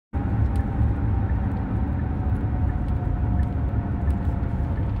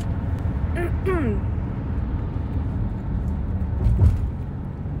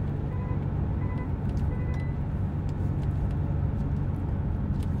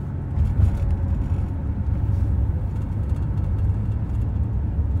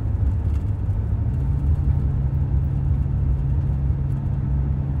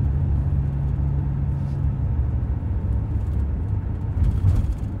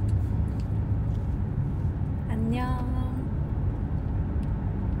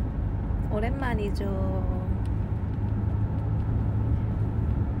오랜만이죠.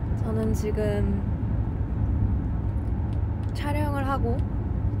 저는 지금 촬영을 하고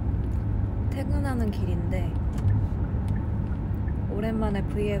퇴근하는 길인데 오랜만에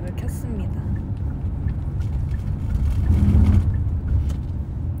브이앱을 켰습니다.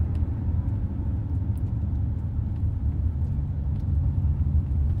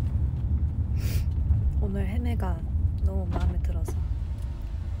 오늘 헤매가 너무 마음에 들어서.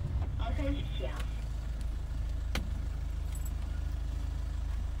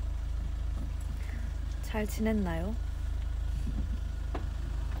 잘 지냈나요?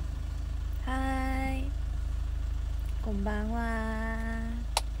 하이, 곤방와.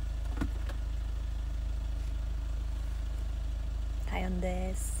 다현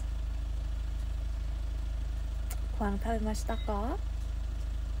데스. 고항 타베마시다까?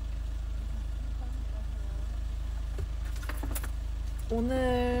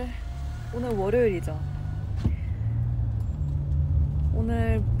 오늘 월요일이죠.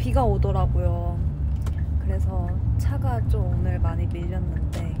 오늘 비가 오더라고요. 그래서 차가 좀 오늘 많이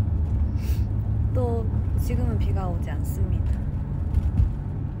밀렸는데 또 지금은 비가 오지 않습니다.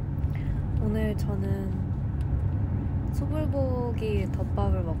 오늘 저는 소불고기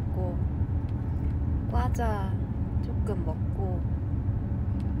덮밥을 먹고 과자 조금 먹고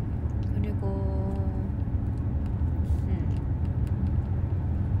그리고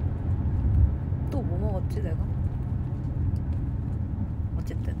또 뭐 먹었지 내가?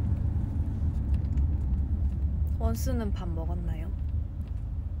 어쨌든 원수는 밥 먹었나요?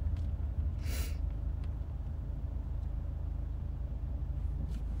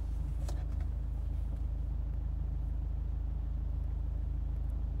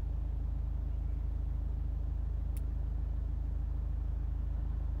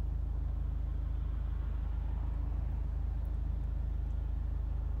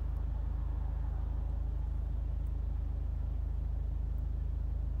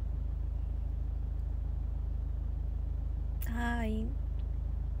 하이.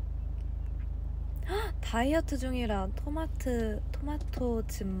 다이어트 중이라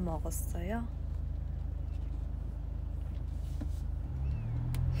토마토즙 먹었어요.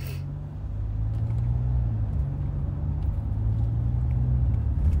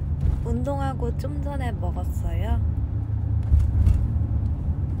 운동하고 좀 전에 먹었어요.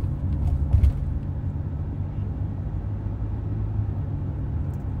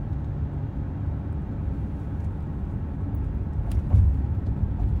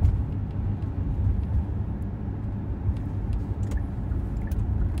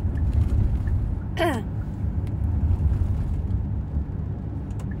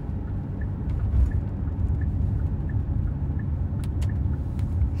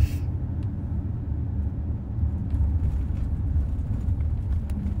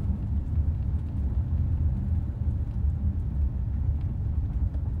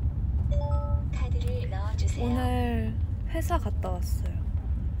 오늘 회사 갔다 왔어요.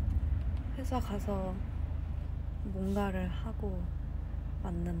 회사 가서 뭔가를 하고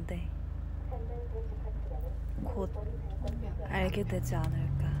왔는데 곧 알게 되지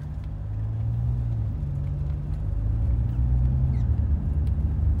않을까.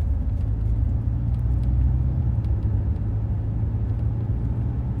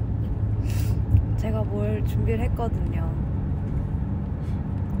 제가 뭘 준비를 했거든요.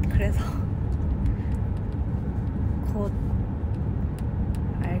 그래서 곧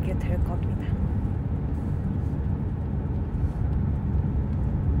알게 될 겁니다.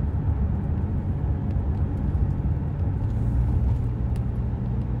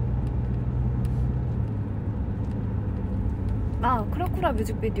 아, 크라쿠라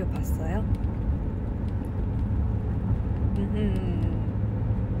뮤직비디오 봤어요?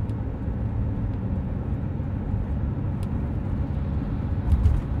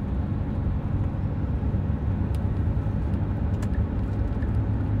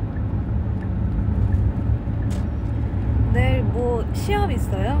 내일 뭐 시험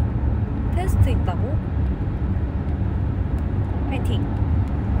있어요? 테스트 있다고? 파이팅!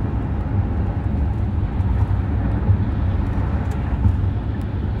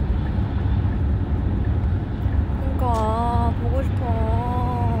 그러니까 보고 싶어.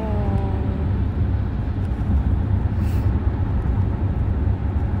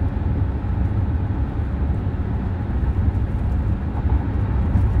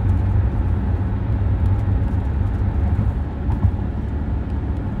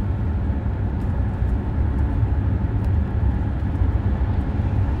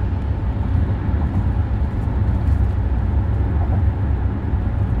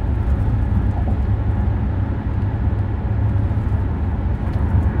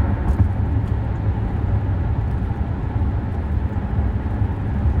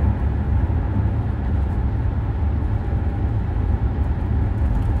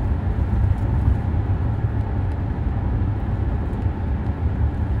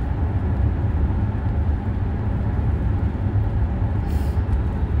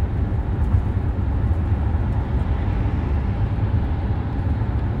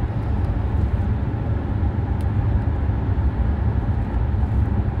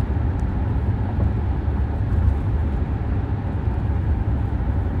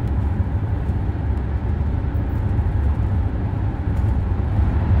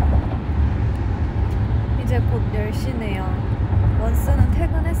 10시네요. 원스는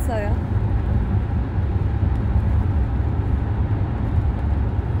퇴근했어요?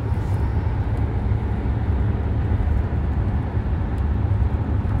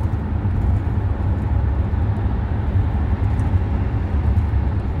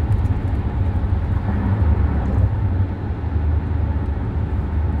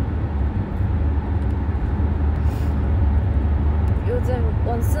 요즘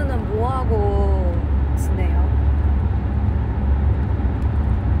원스는 뭐하고 지내요?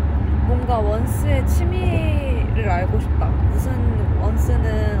 뭔가 원스의 취미를 알고 싶다. 무슨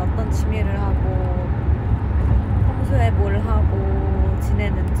원스는 어떤 취미를 하고 평소에 뭘 하고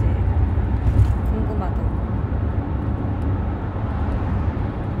지내는지 궁금하다.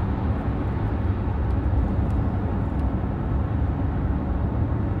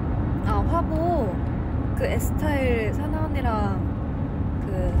 아, 화보 그 S타일 사나 언니랑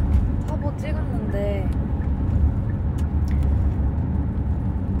그 화보 찍었는데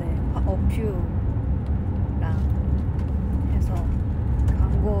어퓨랑 해서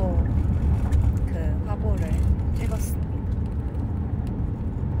광고 그 화보를 찍었습니다.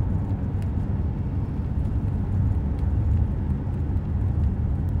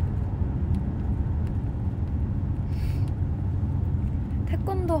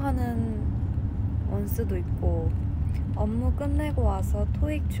 태권도 하는 원스도 있고 업무 끝내고 와서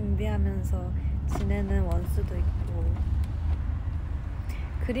토익 준비하면서 지내는 원스도 있고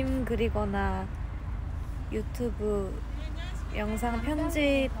그림 그리거나 유튜브 영상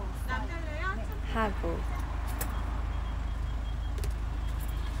편집하고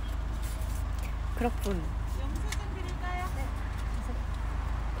그렇군.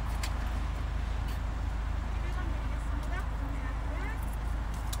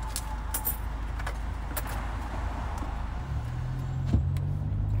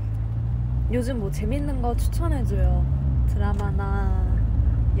 요즘 뭐 재밌는 거 추천해줘요. 드라마나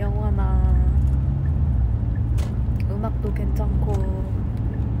영화나 음악도 괜찮고.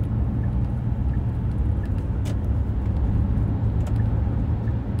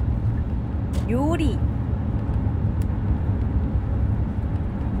 요리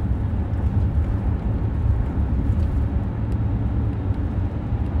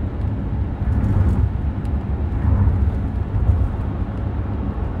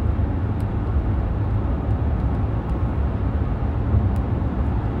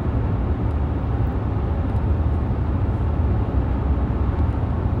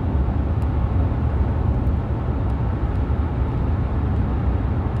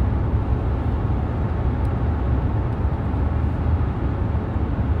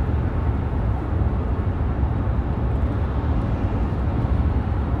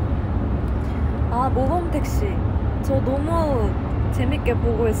모범택시 저 너무 재밌게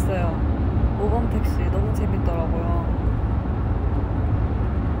보고 있어요. 모범택시 너무 재밌더라고요.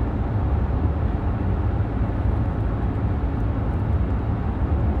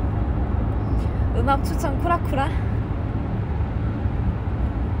 음악 추천 쿠라쿠라?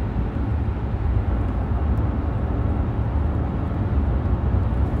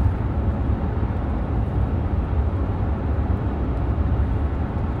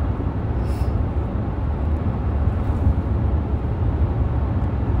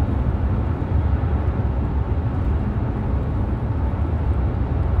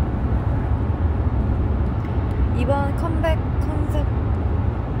 이번 컴백 컨셉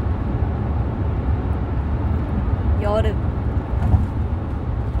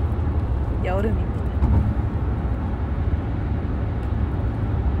여름입니다.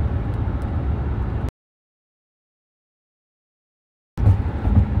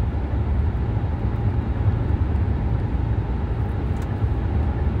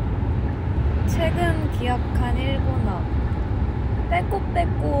 최근 기억한 일본어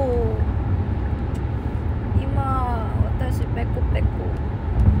빼꼬빼꼬 이마 와타시 빼꼬빼꼬.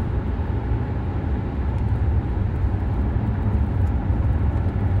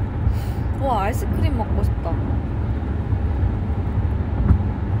 와, 아이스크림 먹고 싶다.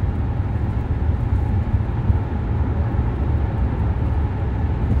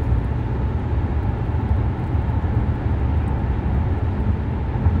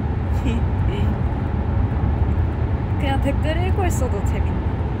 그냥 댓글 읽고 있어도 재밌네.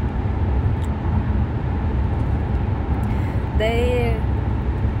 내일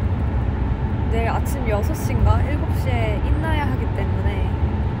아침 6시인가 7시에 인나야 하기 때문에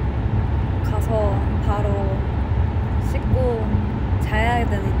가서 바로 씻고 자야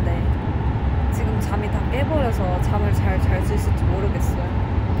되는데 지금 잠이 다 깨버려서 잠을 잘 잘 수 있을지 모르겠어요.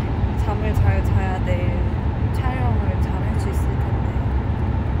 잠을 잘 자야 내일 촬영을 잘 할 수 있을 텐데.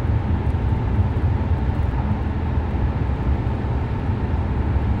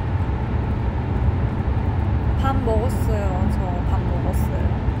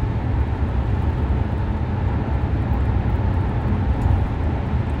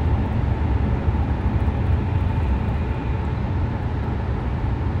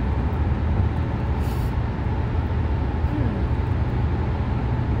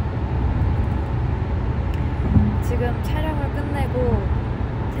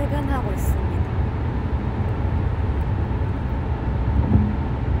 야근하고 있습니다.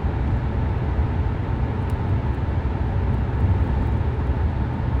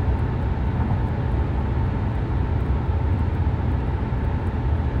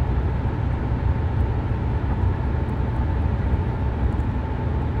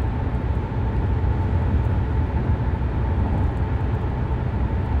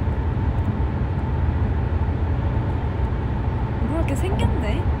 뭐 이렇게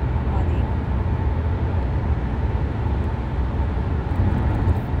생겼네? 많이.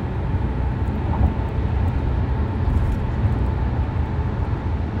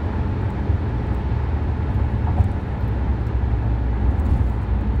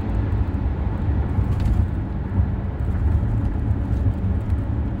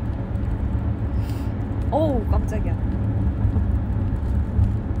 어우, 깜짝이야.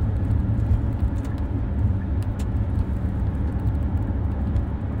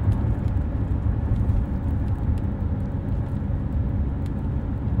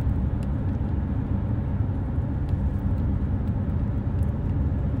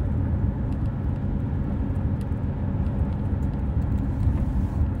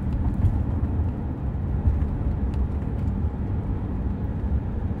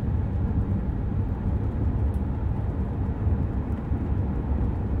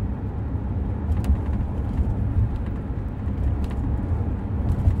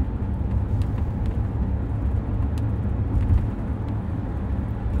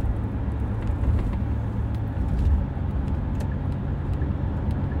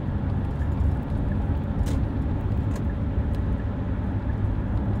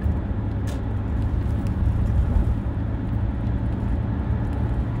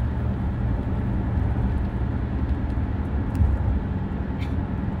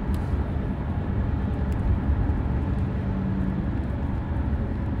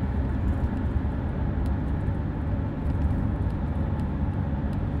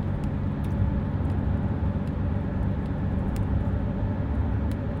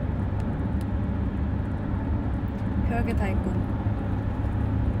 별게 다 있군.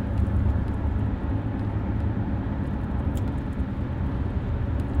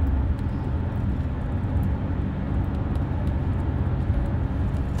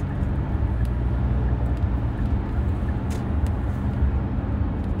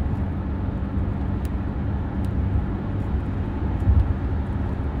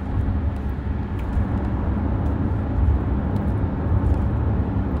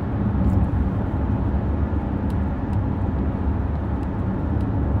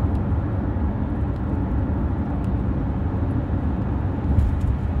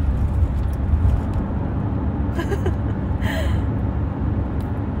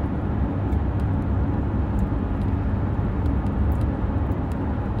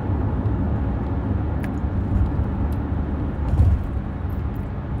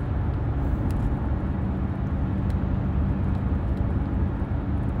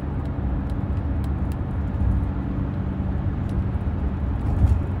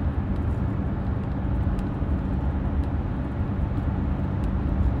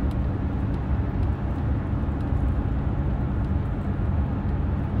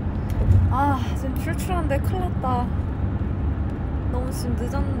 아, 지금 출출한데 큰일 났다. 너무 지금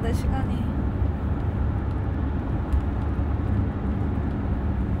늦었는데 시간이.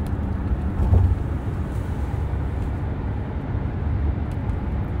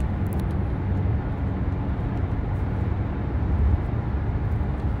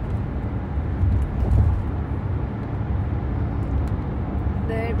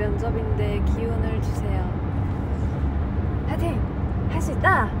 내일 면접인데 기운을 주세요. 화이팅! 할 수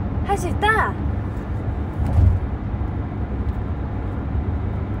있다! 할 수 있다!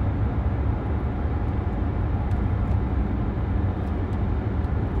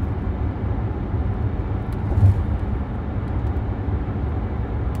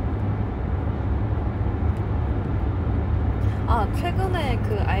 아, 최근에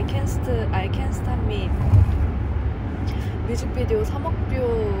그 I Can Stand Me 뮤직비디오 3억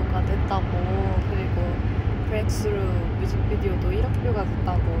뷰가 됐다고, 그리고 브렉스루 뮤직비디오도 1억 뷰가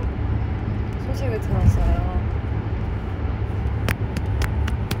됐다고 소식을 들었어요.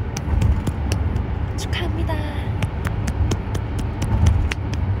 축하합니다.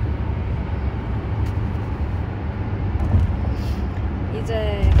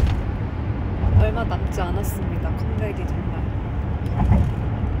 이제 얼마 남지 않았습니다. 컴백이 정말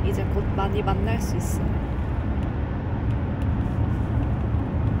이제 곧 많이 만날 수 있어요.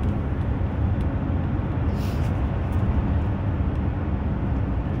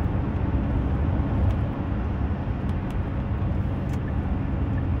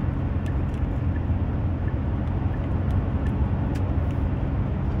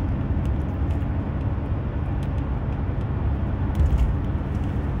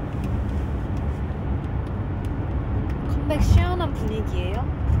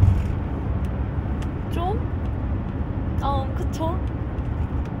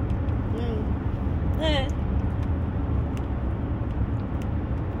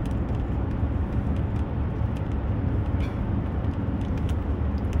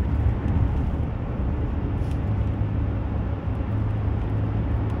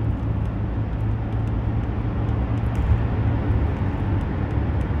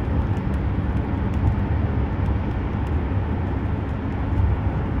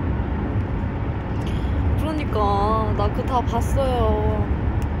 나 그거 다 봤어요.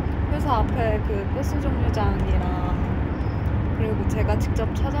 회사 앞에 그 버스 정류장이랑 그리고 제가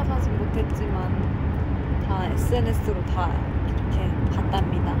직접 찾아가진 못했지만 다 SNS로 다 이렇게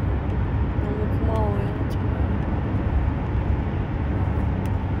봤답니다. 너무 고마워요. 정말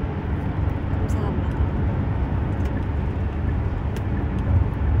감사합니다.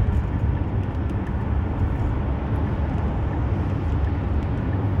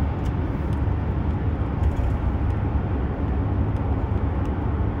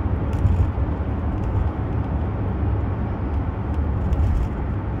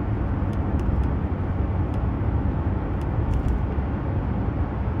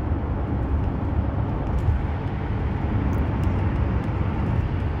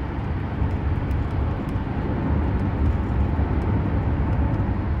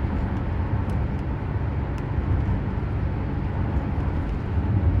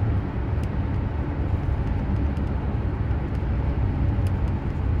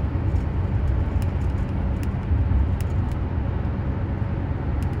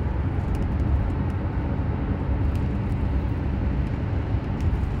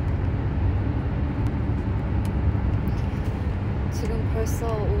 지금 벌써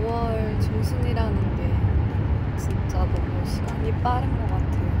 5월 중순이라는 게 진짜 너무 시간이 빠른 것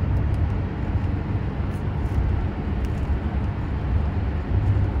같아요.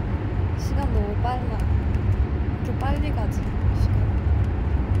 시간 너무 빨라. 이렇게 빨리 가지, 시간.